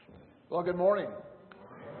Well, good morning.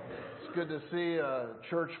 It's good to see a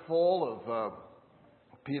church full of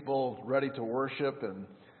people ready to worship and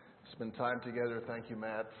spend time together. Thank you,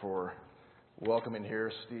 Matt, for welcoming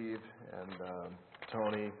here, Steve and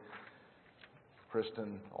Tony,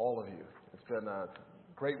 Kristen, all of you. It's been a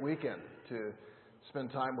great weekend to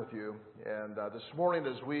spend time with you. And this morning,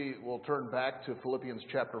 as we will turn back to Philippians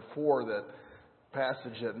chapter 4, that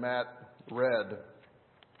passage that Matt read,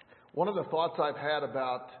 one of the thoughts I've had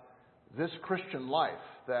about this Christian life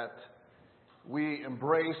that we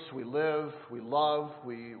embrace, we live, we love,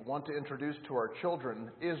 we want to introduce to our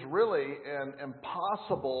children is really an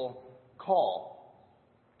impossible call.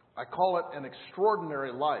 I call it an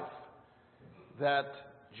extraordinary life that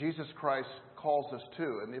Jesus Christ calls us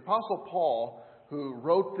to. And the Apostle Paul, who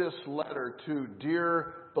wrote this letter to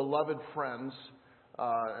dear beloved friends,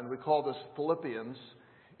 and we call this Philippians,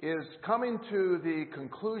 is coming to the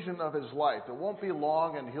conclusion of his life. It won't be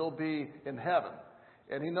long and he'll be in heaven.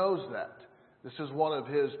 And he knows that. This is one of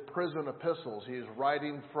his prison epistles. He is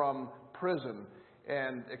writing from prison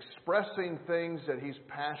and expressing things that he's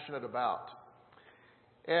passionate about.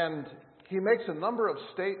 And he makes a number of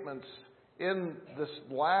statements in this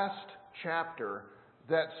last chapter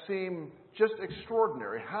that seem just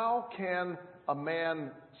extraordinary. How can a man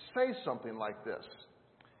say something like this?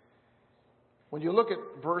 When you look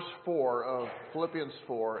at verse 4 of Philippians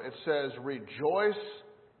 4, it says, "Rejoice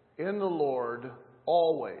in the Lord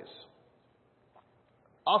always."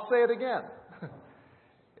 I'll say it again.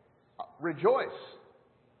 Rejoice.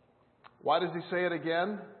 Why does he say it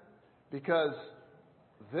again? Because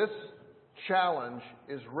this challenge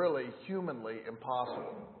is really humanly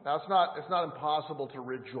impossible. Now, it's not impossible to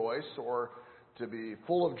rejoice or to be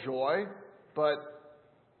full of joy, but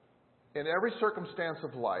in every circumstance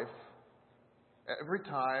of life, every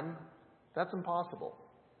time, that's impossible.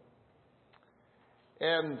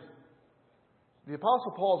 And the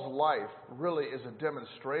Apostle Paul's life really is a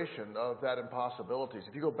demonstration of that impossibilities.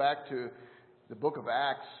 If you go back to the book of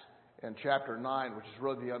Acts and chapter 9, which is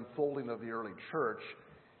really the unfolding of the early church,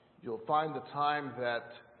 you'll find the time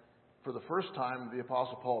that, for the first time, the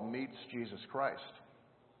Apostle Paul meets Jesus Christ.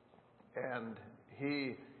 And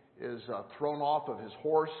he is thrown off of his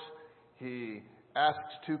horse. He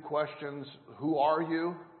asks two questions. Who are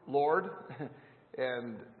you, Lord?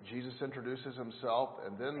 And Jesus introduces himself.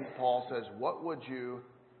 And then Paul says, what would you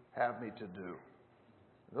have me to do?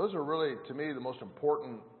 Those are really, to me, the most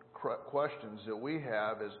important questions that we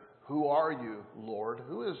have is, who are you, Lord?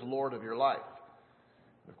 Who is Lord of your life?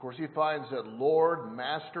 Of course, he finds that Lord,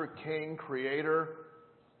 Master, King, Creator,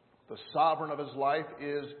 the sovereign of his life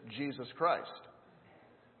is Jesus Christ.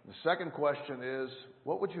 The second question is,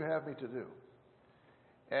 what would you have me to do?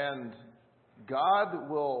 And God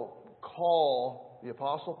will call the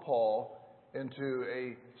Apostle Paul into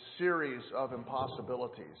a series of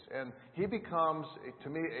impossibilities. And he becomes, to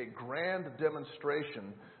me, a grand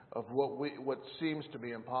demonstration of what seems to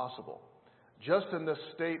be impossible. Just in this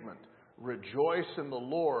statement, rejoice in the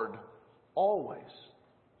Lord always.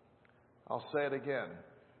 I'll say it again,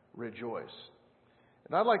 rejoice.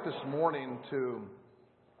 And I'd like this morning to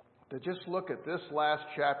just look at this last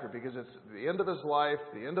chapter, because it's the end of his life,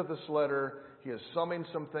 the end of this letter. He is summing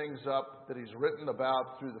some things up that he's written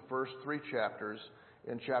about through the first three chapters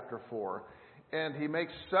in chapter 4. And he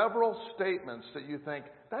makes several statements that you think,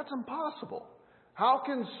 that's impossible. How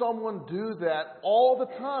can someone do that all the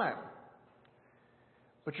time?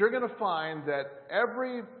 But you're going to find that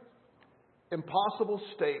every impossible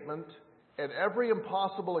statement and every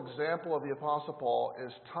impossible example of the Apostle Paul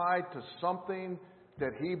is tied to something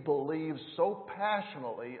that he believes so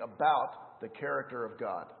passionately about the character of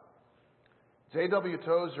God. It's A.W.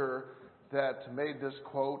 Tozer that made this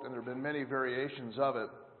quote, and there have been many variations of it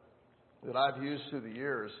that I've used through the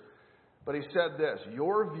years. But he said this,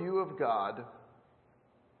 your view of God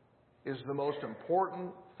is the most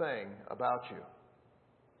important thing about you.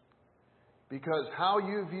 Because how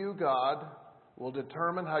you view God will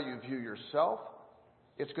determine how you view yourself.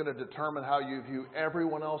 It's going to determine how you view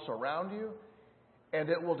everyone else around you. And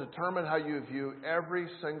it will determine how you view every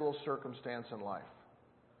single circumstance in life.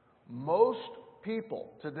 Most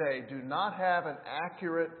people today do not have an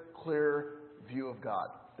accurate, clear view of God.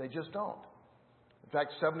 They just don't. In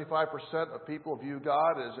fact, 75% of people view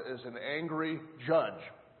God as an angry judge.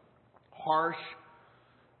 Harsh,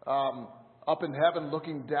 up in heaven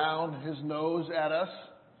looking down his nose at us.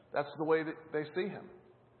 That's the way that they see him.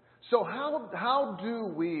 So how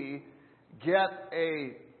do we get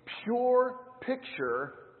a pure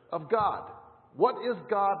picture of God? What is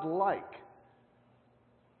God like?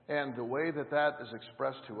 And the way that is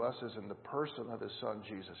expressed to us is in the person of his Son,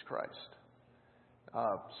 Jesus Christ.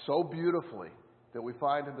 so beautifully that we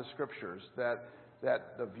find in the Scriptures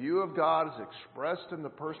that the view of God is expressed in the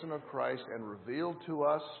person of Christ and revealed to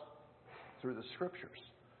us through the Scriptures.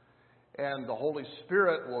 And the Holy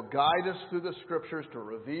Spirit will guide us through the Scriptures to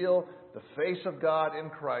reveal the face of God in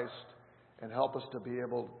Christ and help us to be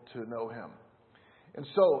able to know Him. And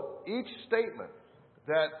so each statement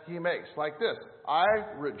that he makes, like this, I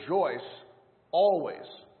rejoice always.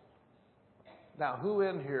 Now, who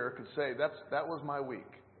in here could say, that was my week?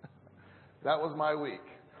 That was my week.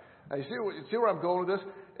 Now, you see where I'm going with this?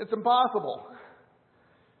 It's impossible.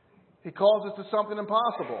 He calls us to something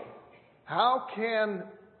impossible. How can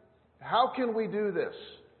we do this?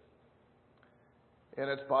 And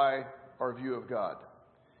it's by our view of God.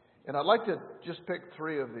 And I'd like to just pick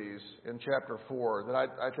 3 of these in chapter 4 that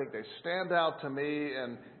I think they stand out to me.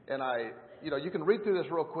 And you can read through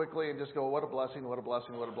this real quickly and just go, what a blessing, what a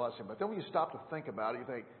blessing, what a blessing. But then when you stop to think about it, you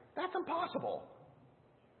think, that's impossible.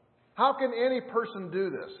 How can any person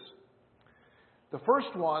do this? The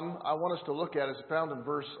first one I want us to look at is found in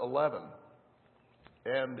verse 11.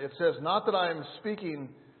 And it says, not that I am speaking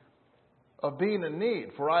of being in need,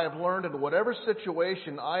 for I have learned in whatever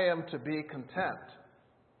situation I am to be content.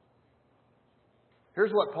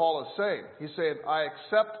 Here's what Paul is saying. He's saying, I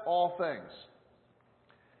accept all things.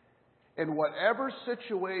 In whatever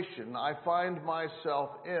situation I find myself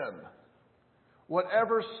in,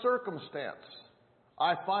 whatever circumstance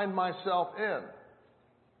I find myself in,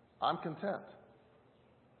 I'm content.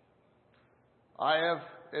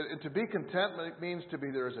 To be content means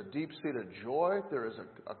there is a deep-seated joy, there is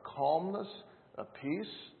a calmness, a peace.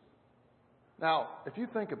 Now, if you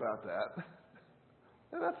think about that,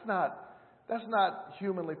 that's not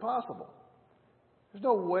humanly possible. There's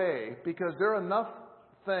no way, because there are enough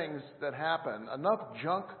things that happen, enough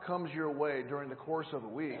junk comes your way during the course of a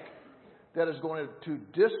week that is going to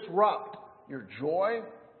disrupt your joy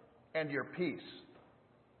and your peace.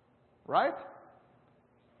 Right?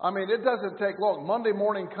 I mean, it doesn't take long. Monday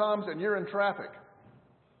morning comes and you're in traffic.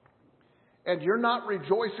 And you're not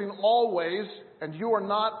rejoicing always, and you are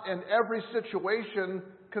not in every situation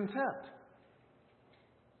content.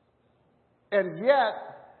 And yet,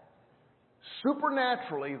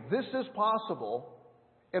 supernaturally, this is possible,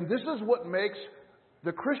 and this is what makes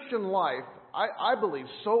the Christian life, I believe,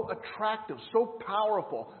 so attractive, so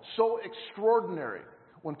powerful, so extraordinary.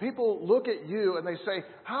 When people look at you and they say,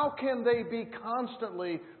 how can they be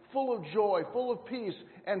constantly full of joy, full of peace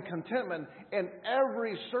and contentment in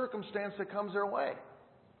every circumstance that comes their way?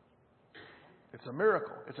 It's a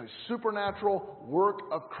miracle. It's a supernatural work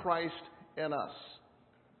of Christ in us.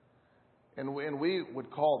 And we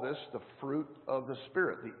would call this the fruit of the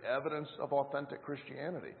Spirit, the evidence of authentic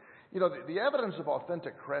Christianity. You know, the evidence of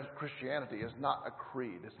authentic Christianity is not a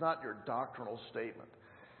creed. It's not your doctrinal statement.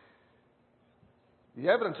 The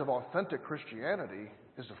evidence of authentic Christianity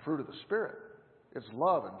is the fruit of the Spirit. It's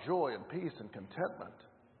love and joy and peace and contentment,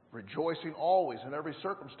 rejoicing always in every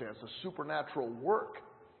circumstance, a supernatural work.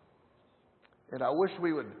 And I wish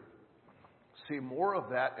we would see more of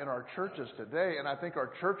that in our churches today, and I think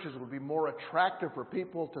our churches would be more attractive for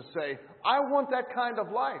people to say, I want that kind of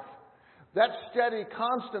life. That steady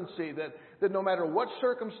constancy, that no matter what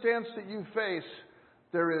circumstance that you face,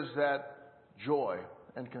 there is that joy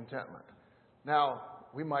and contentment. Now,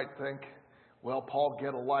 we might think, well, Paul,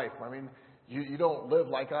 get a life. I mean, you don't live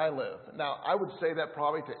like I live. Now, I would say that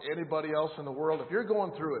probably to anybody else in the world. If you're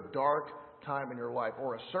going through a dark time in your life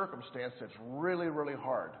or a circumstance that's really, really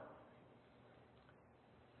hard,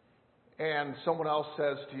 and someone else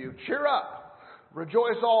says to you, cheer up,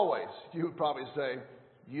 rejoice always, you would probably say,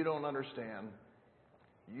 you don't understand.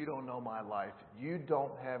 You don't know my life. You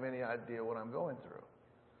don't have any idea what I'm going through.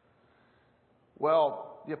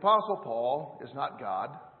 Well, the Apostle Paul is not God.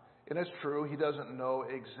 And it's true, he doesn't know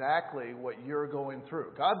exactly what you're going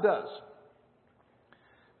through. God does.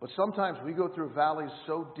 But sometimes we go through valleys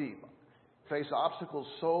so deep, face obstacles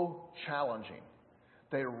so challenging,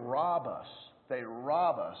 they rob us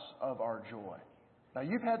of our joy. Now,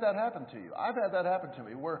 you've had that happen to you. I've had that happen to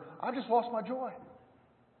me where I've just lost my joy.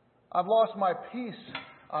 I've lost my peace.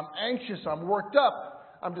 I'm anxious. I'm worked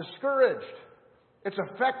up. I'm discouraged. It's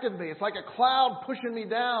affected me. It's like a cloud pushing me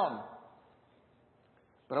down.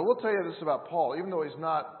 But I will tell you this about Paul. Even though he's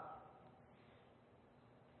not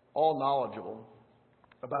all knowledgeable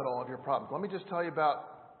about all of your problems, let me just tell you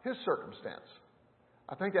about his circumstance.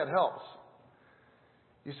 I think that helps.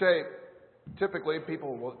 You say, typically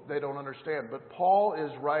people, they don't understand. But Paul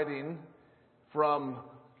is writing from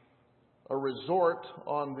a resort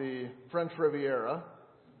on the French Riviera.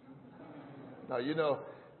 Now, you know,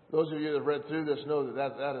 those of you that have read through this know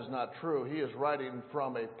that is not true. He is writing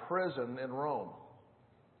from a prison in Rome.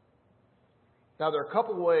 Now, there are a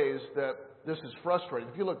couple ways that this is frustrating.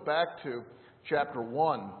 If you look back to chapter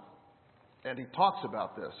 1, and he talks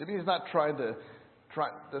about this. And he's not trying to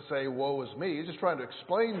say, woe is me. He's just trying to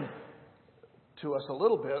explain to us a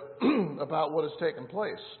little bit about what has taken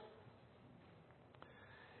place.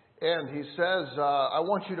 And he says, I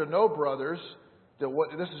want you to know, brothers, that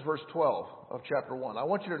this is verse 12 of chapter 1. I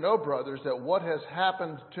want you to know, brothers, that what has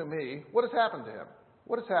happened to me, what has happened to him?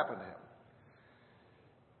 What has happened to him?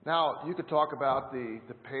 Now, you could talk about the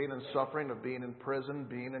pain and suffering of being in prison,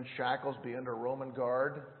 being in shackles, being under a Roman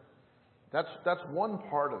guard. That's one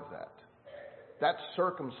part of that. That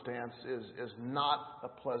circumstance is not a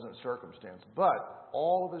pleasant circumstance. But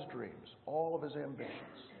all of his dreams, all of his ambitions,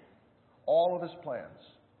 all of his plans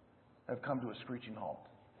have come to a screeching halt.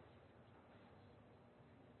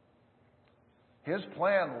 His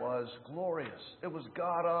plan was glorious. It was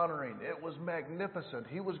God-honoring. It was magnificent.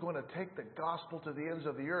 He was going to take the gospel to the ends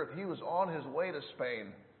of the earth. He was on his way to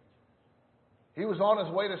Spain. He was on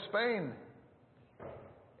his way to Spain.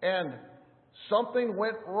 And something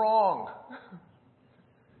went wrong.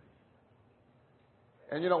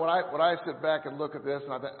 And when I sit back and look at this,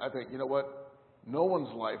 and I think, you know what? No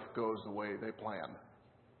one's life goes the way they plan.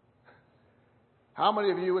 How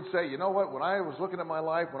many of you would say, you know what, when I was looking at my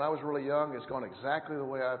life when I was really young, it's gone exactly the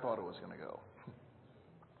way I thought it was going to go.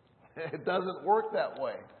 It doesn't work that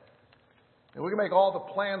way. And we can make all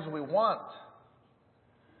the plans we want.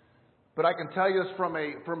 But I can tell you this from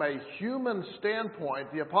a human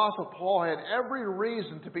standpoint, the Apostle Paul had every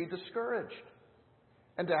reason to be discouraged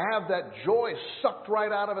and to have that joy sucked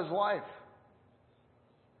right out of his life.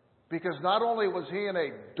 Because not only was he in a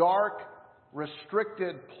dark,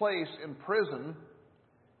 restricted place in prison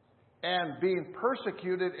and being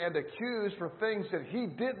persecuted and accused for things that he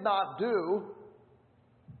did not do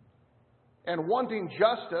and wanting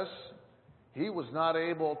justice, he was not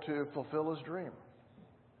able to fulfill his dream.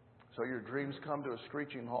 So your dreams come to a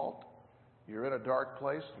screeching halt. You're in a dark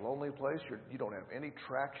place, lonely place. You don't have any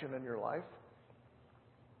traction in your life.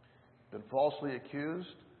 Been falsely accused.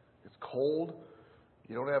 It's cold.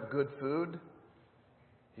 You don't have good food.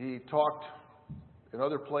 He talked in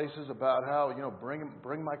other places about how,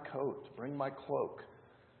 bring my coat, bring my cloak,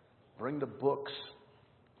 bring the books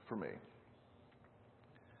for me.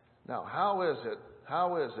 Now, how is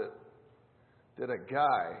it that a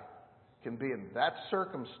guy can be in that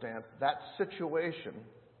circumstance, that situation,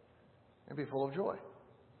 and be full of joy?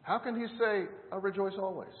 How can he say, I rejoice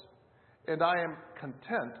always, and I am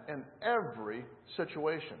content in every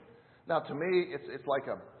situation? Now, to me, it's like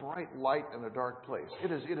a bright light in a dark place.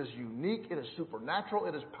 It is unique. It is supernatural.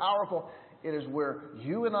 It is powerful. It is where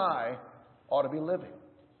you and I ought to be living.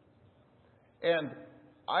 And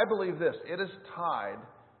I believe this. It is tied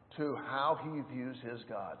to how he views his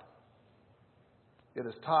God. It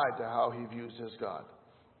is tied to how he views his God.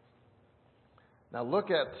 Now, look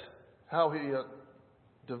at how he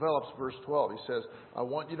develops verse 12. He says, I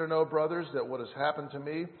want you to know, brothers, that what has happened to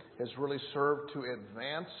me has really served to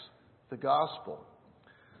advance the gospel,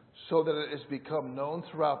 so that it has become known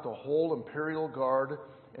throughout the whole imperial guard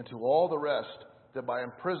and to all the rest that my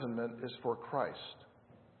imprisonment is for Christ.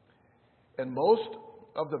 And most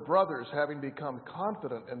of the brothers, having become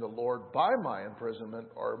confident in the Lord by my imprisonment,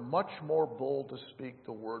 are much more bold to speak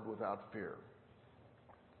the word without fear.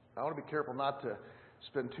 I want to be careful not to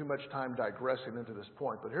spend too much time digressing into this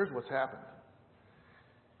point, but here's what's happened.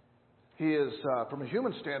 He is, from a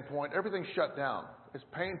human standpoint, everything's shut down. It's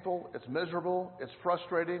painful, it's miserable, it's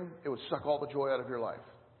frustrating. It would suck all the joy out of your life.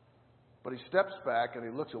 But he steps back and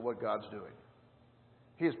he looks at what God's doing.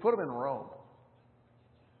 He has put him in Rome.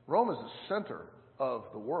 Rome is the center of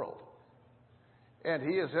the world. And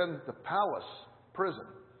he is in the palace prison.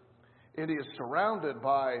 And he is surrounded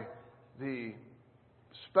by the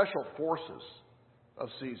special forces of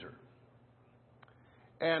Caesar.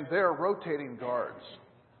 And they're rotating guards.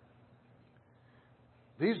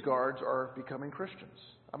 These guards are becoming Christians.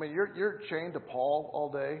 I mean, you're chained to Paul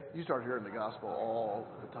all day. You start hearing the gospel all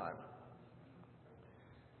the time.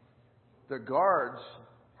 The guards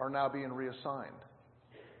are now being reassigned.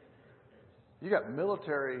 You got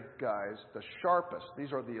military guys, the sharpest.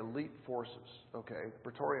 These are the elite forces, okay?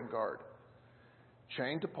 Praetorian Guard.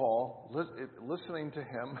 Chained to Paul, listening to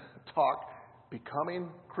him talk, becoming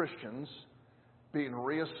Christians, being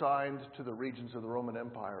reassigned to the regions of the Roman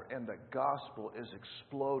Empire, and the gospel is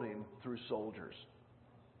exploding through soldiers.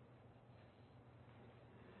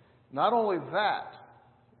 Not only that,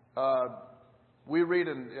 we read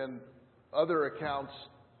in other accounts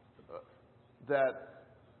that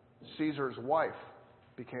Caesar's wife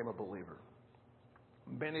became a believer.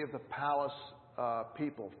 Many of the palace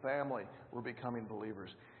people, family, were becoming believers.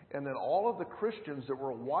 And then all of the Christians that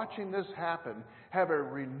were watching this happen have a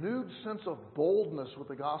renewed sense of boldness with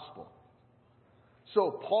the gospel.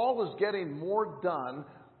 So Paul is getting more done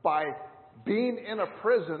by being in a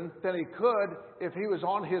prison than he could if he was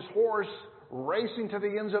on his horse racing to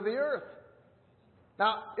the ends of the earth.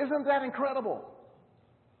 Now, isn't that incredible?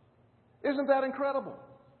 Isn't that incredible?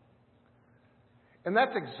 And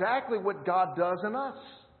that's exactly what God does in us.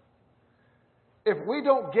 If we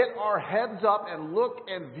don't get our heads up and look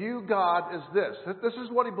and view God as this. This is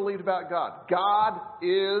what he believed about God. God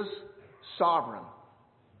is sovereign.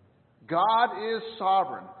 God is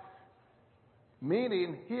sovereign.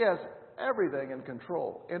 Meaning he has everything in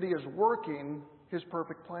control. And he is working his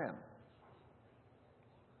perfect plan.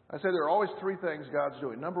 I say there are always three things God's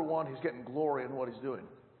doing. Number one, he's getting glory in what he's doing.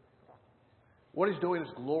 What he's doing is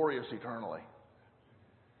glorious eternally.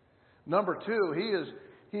 Number two,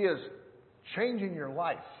 he is changing your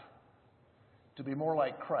life to be more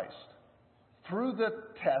like Christ. Through the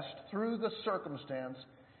test, through the circumstance,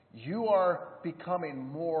 you are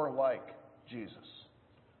becoming more like Jesus,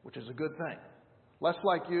 which is a good thing. Less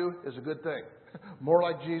like you is a good thing. More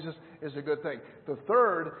like Jesus is a good thing. The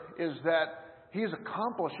third is that he's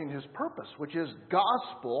accomplishing his purpose, which is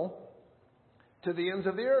gospel to the ends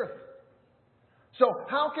of the earth. So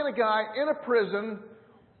how can a guy in a prison,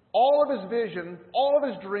 all of his vision, all of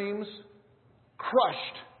his dreams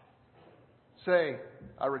crushed, say,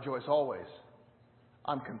 I rejoice always.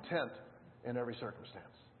 I'm content in every circumstance.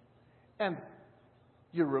 And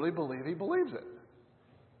you really believe he believes it.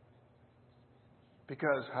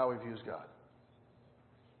 Because how he views God.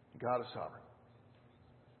 God is sovereign.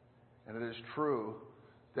 And it is true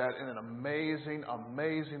that in an amazing,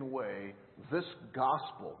 amazing way, this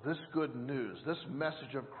gospel, this good news, this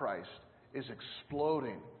message of Christ is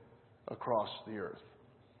exploding across the earth.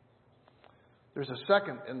 There's a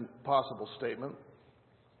second impossible statement.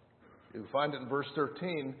 You find it in verse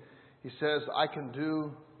 13. He says, I can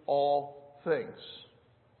do all things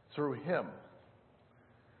through him.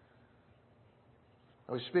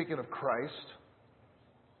 I was speaking of Christ.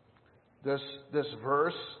 This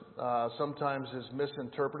verse sometimes is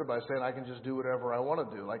misinterpreted by saying I can just do whatever I want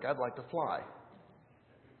to do. Like I'd like to fly.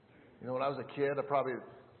 You know, when I was a kid, I probably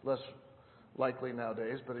less likely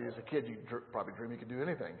nowadays, but as a kid, you probably dream you could do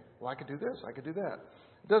anything. Well, I could do this, I could do that.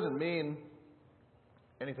 It doesn't mean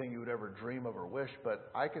anything you would ever dream of or wish,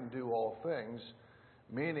 but I can do all things,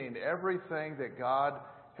 meaning everything that God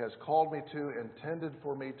has called me to, intended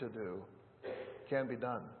for me to do, can be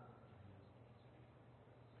done.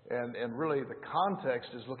 And really the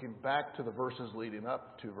context is looking back to the verses leading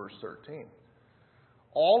up to verse 13.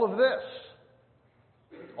 All of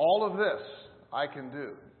this I can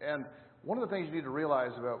do. And one of the things you need to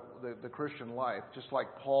realize about the Christian life, just like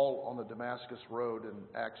Paul on the Damascus Road in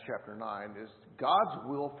Acts chapter 9, is God's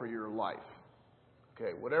will for your life.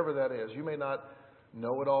 Okay, whatever that is. You may not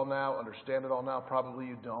know it all now, understand it all now. Probably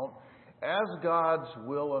you don't. As God's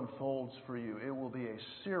will unfolds for you, it will be a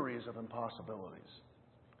series of impossibilities.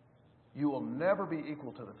 You will never be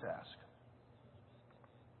equal to the task.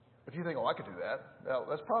 If you think, oh, I could do that, well,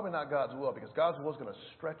 that's probably not God's will, because God's will is going to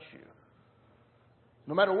stretch you,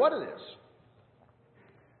 no matter what it is.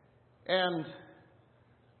 And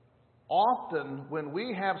often when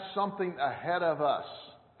we have something ahead of us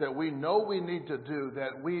that we know we need to do,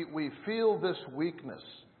 that we feel this weakness,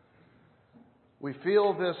 we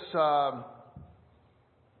feel this, I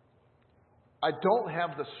don't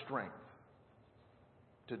have the strength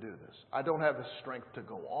to do this. I don't have the strength to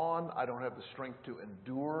go on. I don't have the strength to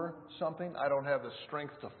endure something. I don't have the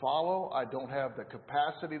strength to follow. I don't have the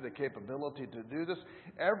capacity, the capability to do this.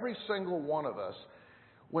 Every single one of us,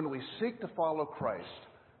 when we seek to follow Christ,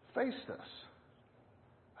 face this.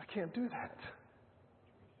 I can't do that.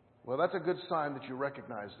 Well, that's a good sign that you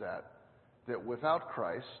recognize that without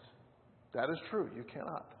Christ, that is true. You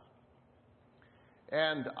cannot.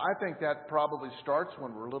 And I think that probably starts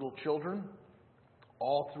when we're little children,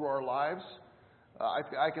 all through our lives.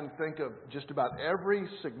 I can think of just about every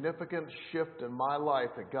significant shift in my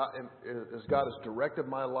life that God, as God has directed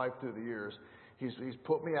my life through the years. He's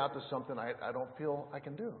put me out to something I don't feel I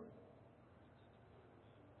can do.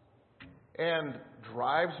 And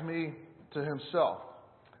drives me to himself.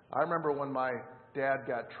 I remember when my dad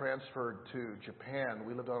got transferred to Japan.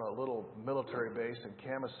 We lived on a little military base in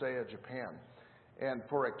Kamisea, Japan. And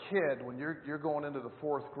for a kid, when you're going into the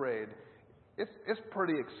 4th grade, it's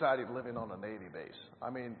pretty exciting living on a Navy base. I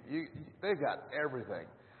mean, they've got everything.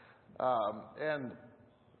 And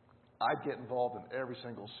I'd get involved in every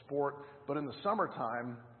single sport. But in the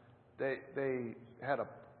summertime, they had a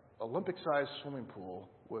Olympic-sized swimming pool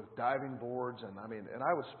with diving boards, and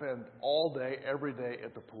I would spend all day, every day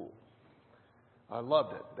at the pool. I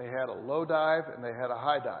loved it. They had a low dive and they had a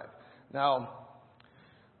high dive. Now,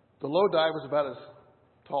 the low dive was about as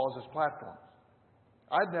tall as this platform.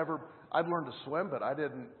 I'd learned to swim, but I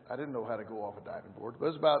didn't know how to go off a diving board. But it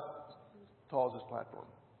was about as tall as this platform.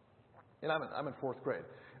 And I'm in fourth grade.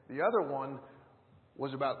 The other one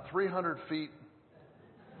was about 300 feet.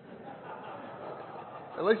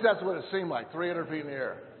 At least that's what it seemed like, 300 feet in the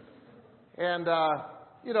air. And,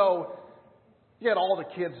 you had all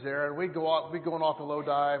the kids there, and we'd going off the low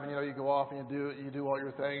dive, and, you go off and you do all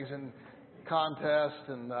your things and contests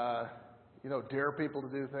and, dare people to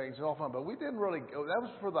do things. It's all fun. But we didn't really go. That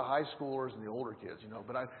was for the high schoolers and the older kids,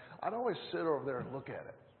 But I'd always sit over there and look at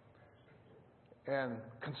it and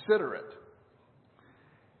consider it.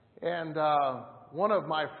 And one of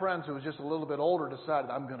my friends who was just a little bit older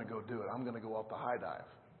decided, I'm going to go do it. I'm going to go off the high dive.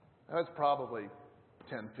 That's probably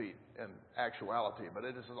 10 feet in actuality, but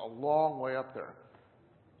it is a long way up there.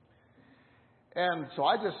 And so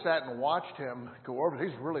I just sat and watched him go over.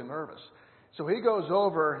 He's really nervous. So he goes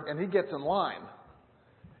over and he gets in line.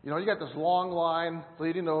 You got this long line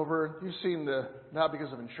leading over. You've seen not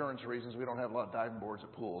because of insurance reasons, we don't have a lot of diving boards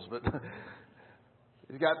at pools, but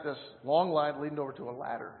he's got this long line leading over to a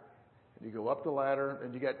ladder. And you go up the ladder,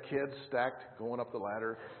 and you got kids stacked going up the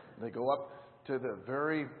ladder. And they go up to the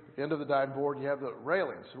very end of the diving board, and you have the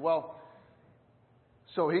railings. Well,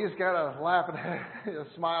 so he's got a laugh and a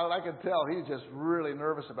smile. I can tell he's just really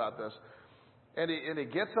nervous about this. And he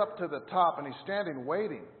gets up to the top, and he's standing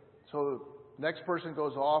waiting. So the next person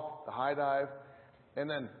goes off the high dive, and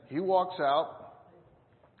then he walks out.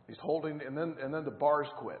 He's holding, and then the bars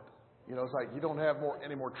quit. It's like you don't have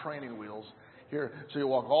any more training wheels here. So he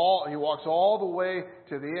walks all the way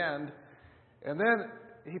to the end, and then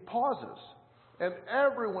he pauses, and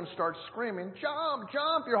everyone starts screaming, "Jump,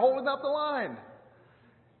 jump, you're holding up the line."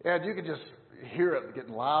 And you can just hear it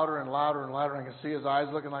getting louder and louder and louder. I can see his eyes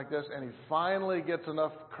looking like this, and he finally gets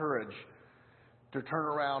enough courage to turn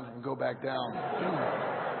around and go back down.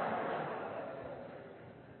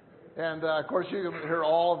 And of course, you can hear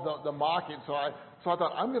all of the mocking. So I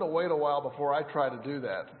thought, I'm going to wait a while before I try to do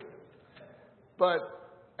that. But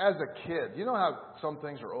as a kid, you know how some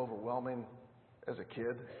things are overwhelming as a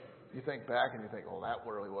kid? You think back and you think, well, that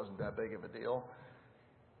really wasn't that big of a deal.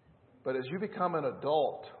 But as you become an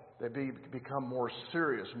adult, they become more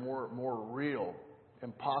serious, more real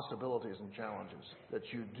impossibilities and challenges that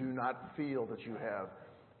you do not feel that you have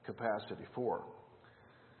capacity for.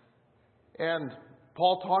 And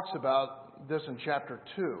Paul talks about this in chapter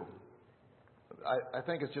 2. I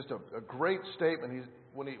think it's just a great statement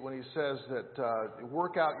when he says that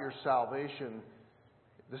work out your salvation.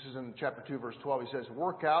 This is in chapter 2, verse 12. He says,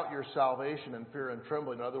 work out your salvation in fear and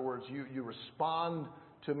trembling. In other words, you respond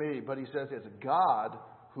to me. But he says it's God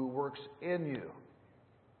who works in you,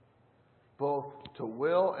 both to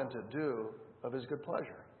will and to do of his good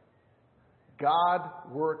pleasure. God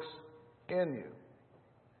works in you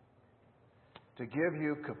to give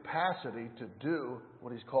you capacity to do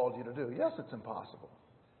what he's called you to do. Yes, it's impossible.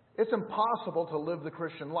 It's impossible to live the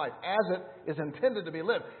Christian life as it is intended to be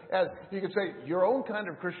lived. As you could say, your own kind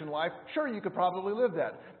of Christian life, sure, you could probably live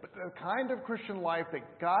that. But the kind of Christian life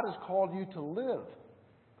that God has called you to live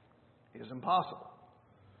is impossible.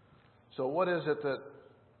 So what is it that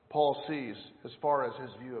Paul sees as far as his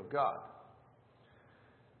view of God?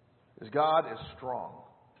 Is God is strong.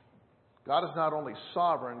 God is not only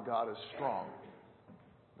sovereign, God is strong.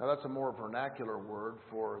 Now that's a more vernacular word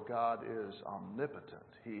for God is omnipotent.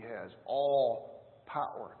 He has all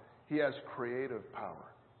power. He has creative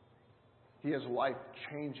power. He has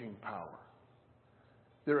life-changing power.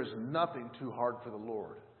 There is nothing too hard for the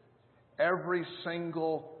Lord. Every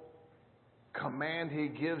single command he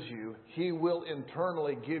gives you, he will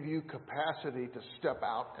internally give you capacity to step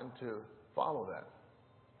out and to follow that.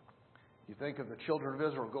 You think of the children of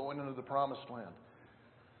Israel going into the promised land.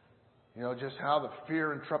 Just how the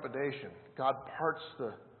fear and trepidation. God parts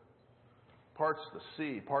the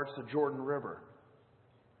sea, parts the Jordan River,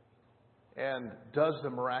 and does the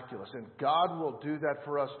miraculous. And God will do that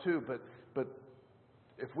for us too. But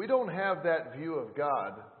if we don't have that view of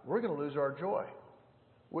God, we're going to lose our joy.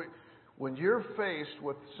 When you're faced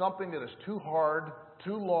with something that is too hard,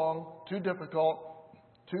 too long, too difficult,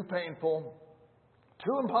 too painful,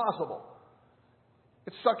 too impossible,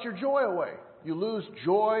 it sucks your joy away. You lose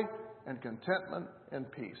joy and contentment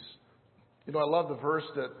and peace. I love the verse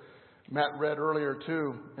that Matt read earlier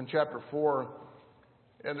too in chapter 4.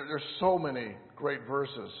 And there's so many great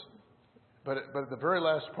verses. But at the very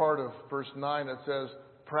last part of verse 9 it says,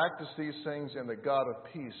 practice these things and the God of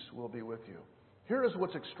peace will be with you. here is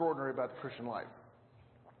what's extraordinary about the Christian life.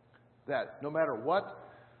 That no matter what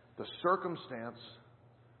the circumstance,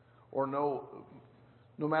 or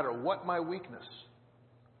no matter what my weakness,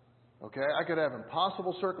 okay, I could have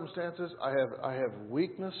impossible circumstances, I have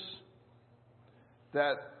weakness,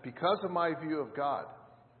 that because of my view of God,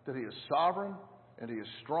 that He is sovereign and He is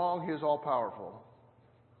strong, He is all powerful,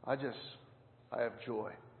 I have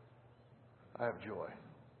joy. I have joy.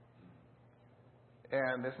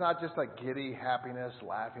 And it's not just like giddy happiness,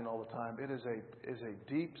 laughing all the time. It is a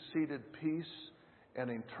deep-seated peace and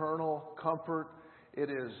internal comfort. It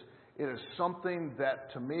is something that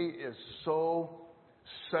to me is so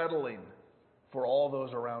settling for all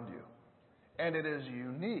those around you. And it is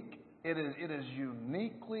unique. It is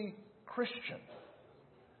uniquely Christian.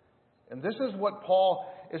 And this is what Paul,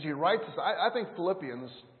 as he writes this, I think Philippians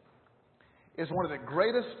is one of the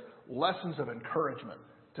greatest lessons of encouragement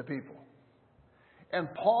to people. And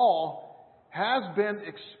Paul has been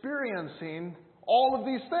experiencing all of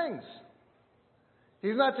these things.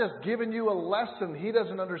 He's not just giving you a lesson he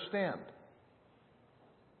doesn't understand.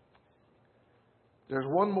 There's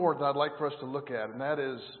one more that I'd like for us to look at, and that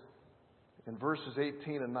is in verses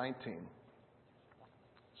 18 and 19.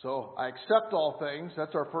 So, I accept all things.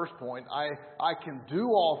 That's our first point. I can do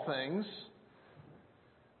all things.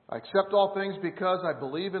 I accept all things because I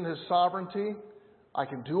believe in His sovereignty. I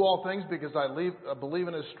can do all things because I believe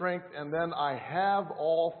in His strength. And then I have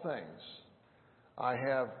all things. I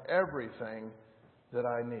have everything that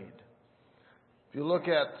I need. If you look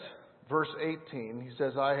at verse 18, he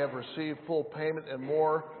says, I have received full payment and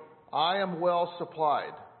more. I am well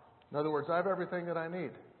supplied. In other words, I have everything that I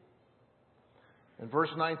need. In verse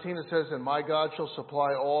 19 it says, and my God shall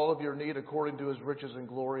supply all of your need according to His riches and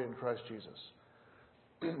glory in Christ Jesus.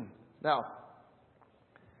 Now,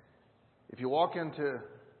 if you walk into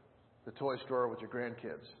the toy store with your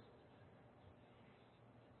grandkids,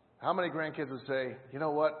 how many grandkids would say, you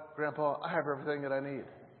know what, Grandpa, I have everything that I need?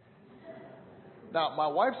 Now, my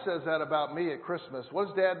wife says that about me at Christmas. What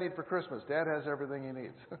does Dad need for Christmas? Dad has everything he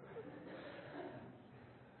needs.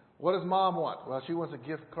 What does Mom want? Well, she wants a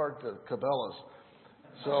gift card to Cabela's.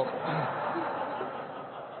 So,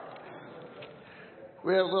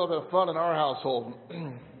 we had a little bit of fun in our household.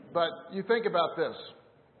 But you think about this.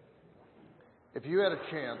 If you had a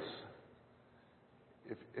chance,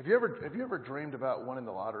 have you ever dreamed about winning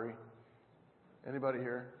the lottery? Anybody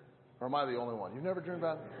here? Or am I the only one? You've never dreamed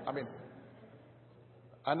about it? I mean,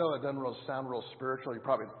 I know that doesn't sound real spiritual. You're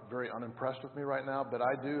probably very unimpressed with me right now, but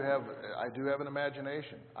I do have an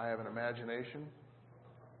imagination. I have an imagination.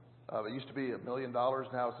 It used to be $1 million.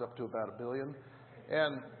 Now it's up to about $1 billion.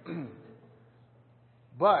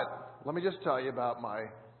 But let me just tell you about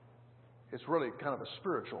it's really kind of a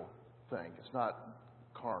spiritual thing. It's not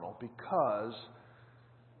carnal, because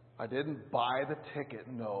I didn't buy the ticket.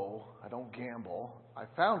 No, I don't gamble. I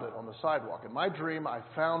found it on the sidewalk. In my dream, I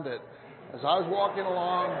found it as I was walking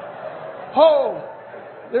along. Oh,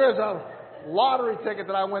 there's a lottery ticket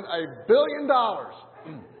that I win $1 billion.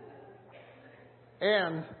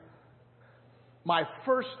 And my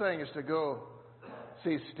first thing is to go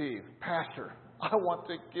see Steve. Pastor, I want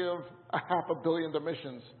to give $500 million to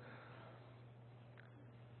missions.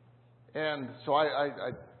 And so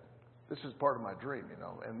this is part of my dream, you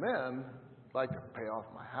know. And then I'd like to pay off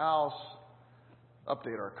my house,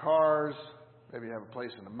 update our cars, maybe have a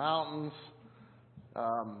place in the mountains.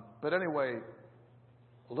 But anyway,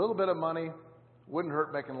 a little bit of money wouldn't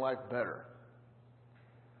hurt making life better.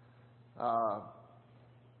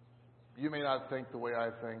 You may not think the way I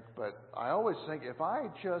think, but I always think if I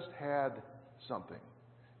just had something.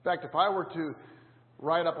 In fact, if I were to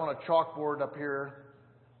write up on a chalkboard up here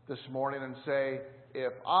this morning and say,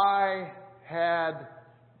 if I had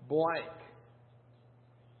blank,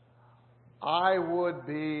 I would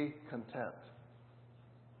be content,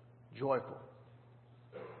 joyful.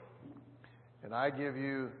 And I give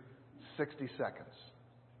you 60 seconds.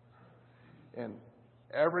 And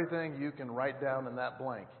everything you can write down in that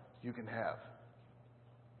blank, you can have.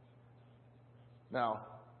 Now,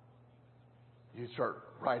 you start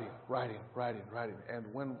writing. And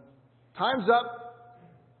when time's up,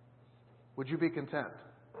 would you be content?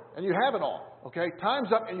 And you have it all, okay?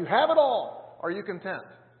 Time's up and you have it all. Are you content?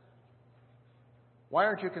 Why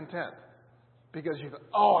aren't you content? Because you thought,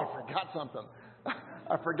 oh, I forgot something.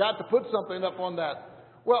 I forgot to put something up on that.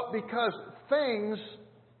 Well, because things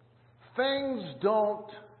don't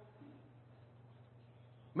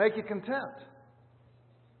make you content.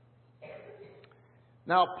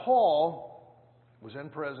 Now, Paul was in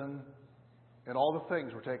prison, and all the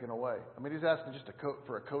things were taken away. I mean, he's asking just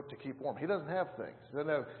for a coat to keep warm. He doesn't have things. He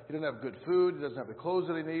doesn't have good food. He doesn't have the clothes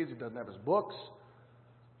that he needs. He doesn't have his books.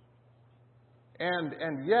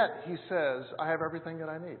 And yet he says, I have everything that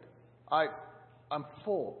I need. I'm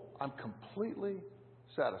full. I'm completely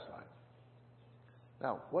satisfied.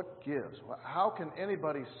 Now, what gives? How can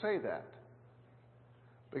anybody say that?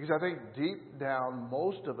 Because I think deep down,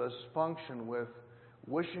 most of us function with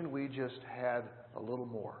wishing we just had a little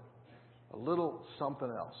more, a little something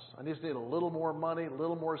else. I just need a little more money, a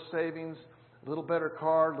little more savings, a little better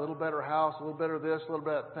car, a little better house, a little better this, a little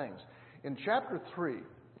better things. In chapter 3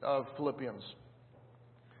 of Philippians,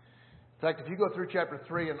 in fact, if you go through chapter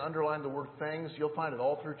 3 and underline the word things, you'll find it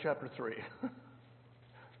all through chapter 3.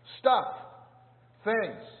 Stuff,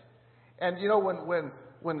 things. And you know,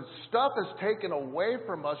 when stuff is taken away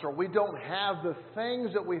from us or we don't have the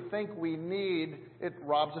things that we think we need, it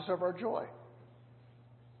robs us of our joy.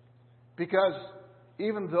 Because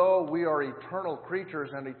even though we are eternal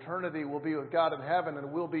creatures and eternity will be with God in heaven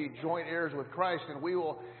and we'll be joint heirs with Christ and we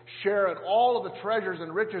will share in all of the treasures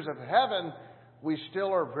and riches of heaven, we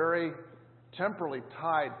still are very temporally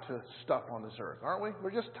tied to stuff on this earth, aren't we?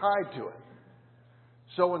 We're just tied to it.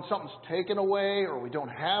 So when something's taken away or we don't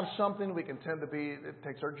have something, we can tend to be, it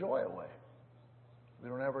takes our joy away. We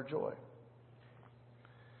don't have our joy.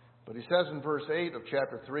 But he says in verse 8 of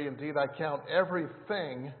chapter 3, indeed I count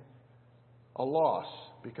everything a loss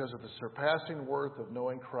because of the surpassing worth of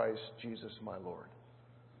knowing Christ Jesus my Lord.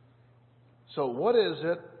 So what is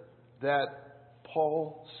it that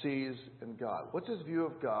Paul sees in God? What's his view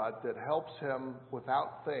of God that helps him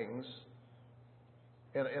without things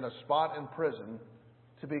in a spot in prison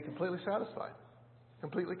to be completely satisfied,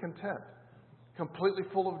 completely content, completely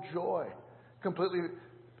full of joy, completely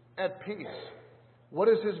at peace? What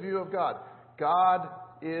is his view of God? God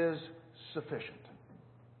is sufficient.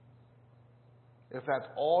 If that's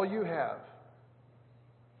all you have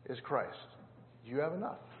is Christ, you have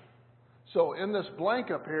enough. So in this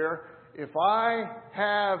blank up here, if I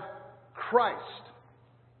have Christ,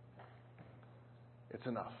 it's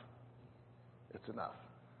enough. It's enough.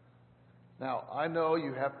 Now, I know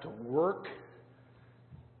you have to work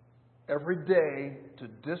every day to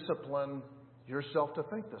discipline yourself to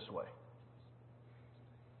think this way.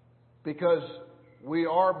 Because we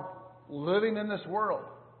are living in this world.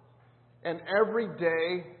 And every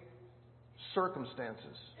day,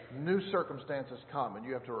 new circumstances come. And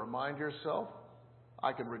you have to remind yourself,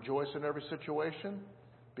 I can rejoice in every situation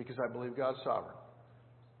because I believe God's sovereign.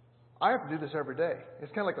 I have to do this every day.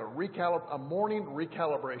 It's kind of like a morning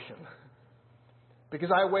recalibration.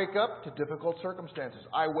 Because I wake up to difficult circumstances.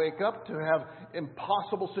 I wake up to have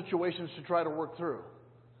impossible situations to try to work through.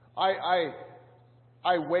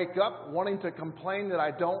 I wake up wanting to complain that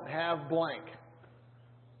I don't have blank.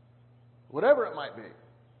 Whatever it might be.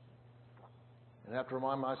 And I have to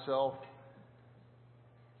remind myself,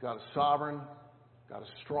 God is sovereign, God is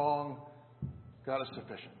strong, God is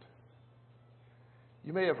sufficient.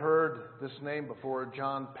 You may have heard this name before,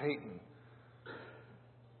 John Paton.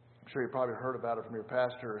 I'm sure you probably heard about it from your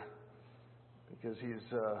pastor because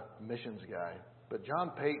he's a missions guy. But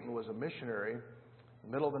John Paton was a missionary in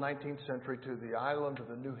the middle of the 19th century to the island of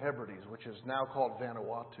the New Hebrides, which is now called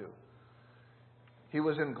Vanuatu. He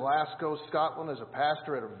was in Glasgow, Scotland, as a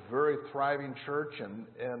pastor at a very thriving church, and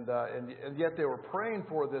yet they were praying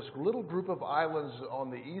for this little group of islands on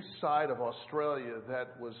the east side of Australia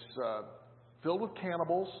that was filled with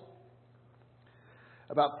cannibals.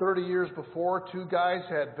 About 30 years before, two guys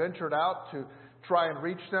had ventured out to try and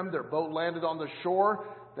reach them. Their boat landed on the shore.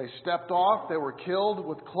 They stepped off. They were killed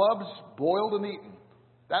with clubs, boiled and eaten.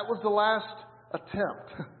 That was the last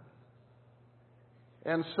attempt.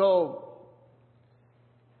 And so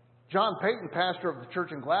John Paton, pastor of the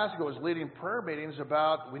church in Glasgow, is leading prayer meetings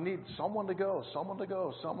about we need someone to go, someone to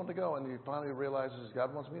go, someone to go. And he finally realizes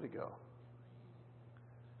God wants me to go.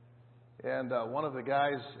 And one of the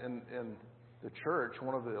guys in the church,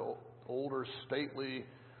 one of the older, stately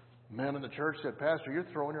men in the church said, Pastor, you're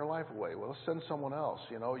throwing your life away. Well, let's send someone else.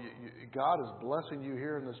 You know, God is blessing you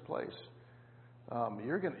here in this place.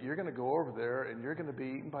 You're going to go over there and you're going to be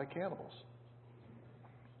eaten by cannibals.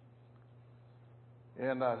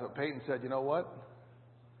 And Peyton said, you know what?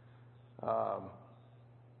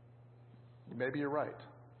 Maybe you're right,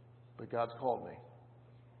 but God's called me.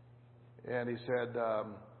 And he said,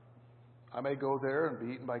 I may go there and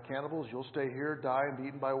be eaten by cannibals. You'll stay here, die, and be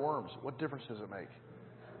eaten by worms. What difference does it make?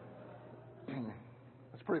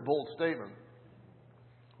 That's a pretty bold statement.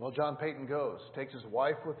 Well, John Paton goes, takes his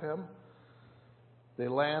wife with him. They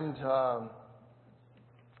land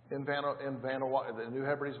in Vanuatu, the New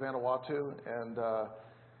Hebrides, Vanuatu, and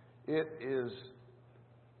it is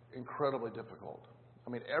incredibly difficult. I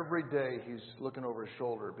mean, every day he's looking over his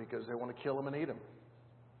shoulder because they want to kill him and eat him.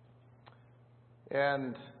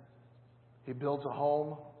 And He builds a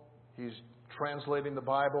home. He's translating the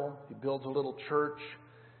Bible. He builds a little church.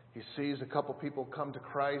 He sees a couple people come to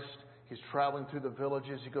Christ. He's traveling through the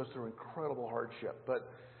villages. He goes through incredible hardship.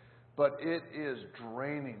 But it is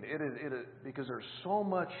draining. It is because there's so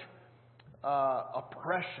much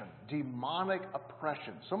oppression, demonic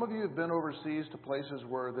oppression. Some of you have been overseas to places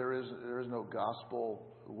where there is no gospel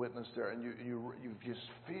witness there, and you just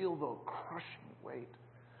feel the crushing weight.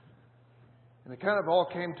 And it kind of all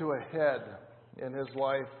came to a head in his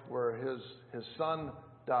life where his son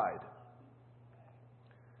died.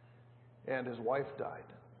 And his wife died.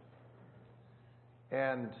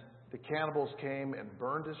 And the cannibals came and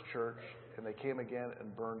burned his church, and they came again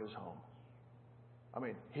and burned his home. I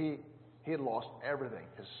mean, he had lost everything.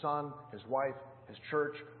 His son, his wife, his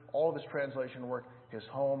church, all of his translation work, his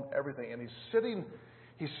home, everything. And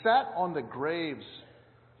he sat on the graves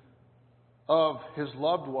of his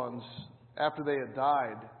loved ones after they had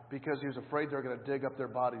died because he was afraid they were going to dig up their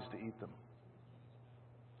bodies to eat them.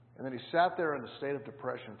 And then he sat there in a state of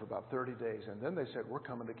depression for about 30 days. And then they said, "We're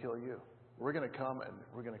coming to kill you. We're going to come and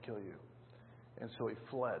we're going to kill you." And so he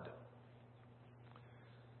fled.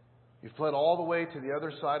 He fled all the way to the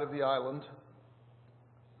other side of the island.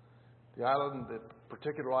 The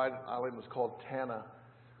particular island was called Tanna.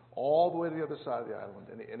 All the way to the other side of the island.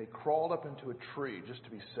 And he crawled up into a tree just to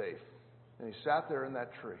be safe. And he sat there in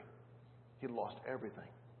that tree. He'd lost everything.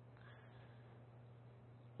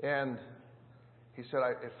 And he said,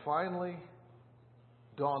 it finally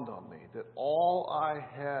dawned on me that all I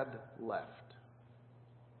had left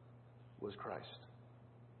was Christ.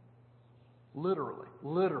 Literally.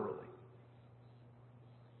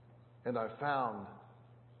 And I found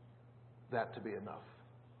that to be enough.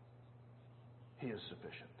 He is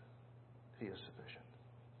sufficient. He is sufficient.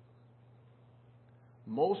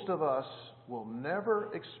 Most of us will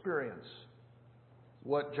never experience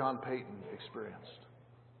what John Paton experienced.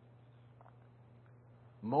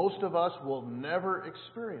 Most of us will never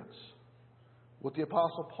experience what the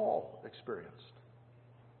Apostle Paul experienced.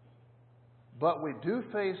 But we do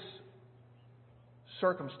face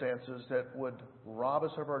circumstances that would rob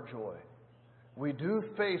us of our joy. We do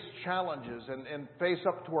face challenges and face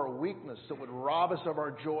up to our weakness that would rob us of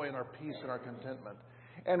our joy and our peace and our contentment.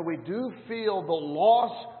 And we do feel the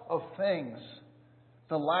loss of things,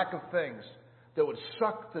 the lack of things that would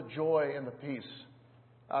suck the joy and the peace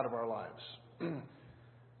out of our lives.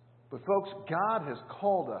 But folks, God has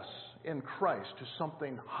called us in Christ to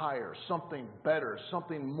something higher, something better,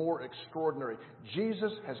 something more extraordinary.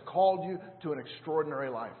 Jesus has called you to an extraordinary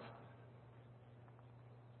life.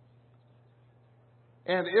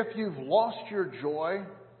 And if you've lost your joy,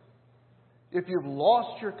 if you've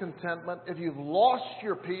lost your contentment, if you've lost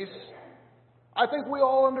your peace, I think we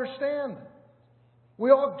all understand. We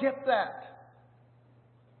all get that.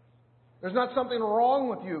 There's not something wrong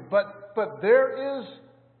with you, but there is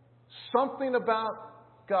something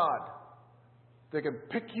about God that can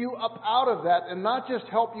pick you up out of that and not just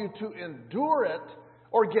help you to endure it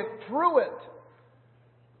or get through it,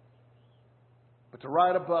 but to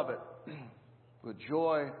ride above it with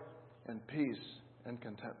joy and peace and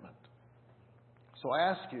contentment. So I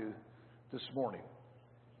ask you this morning,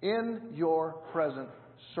 in your present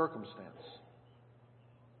circumstance,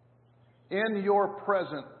 in your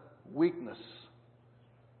present weakness,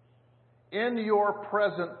 in your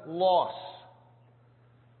present loss,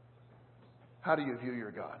 how do you view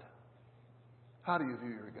your God? How do you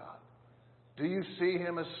view your God? Do you see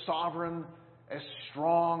Him as sovereign, as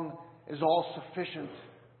strong, as all-sufficient?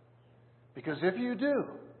 Because if you do,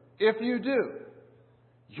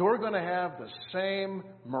 you're going to have the same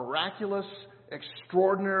miraculous,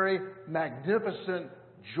 extraordinary, magnificent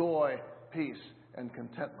joy, peace, and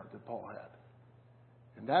contentment that Paul had.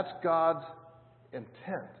 And that's God's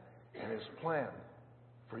intent and His plan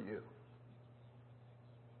for you.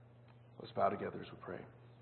 Let's bow together as we pray.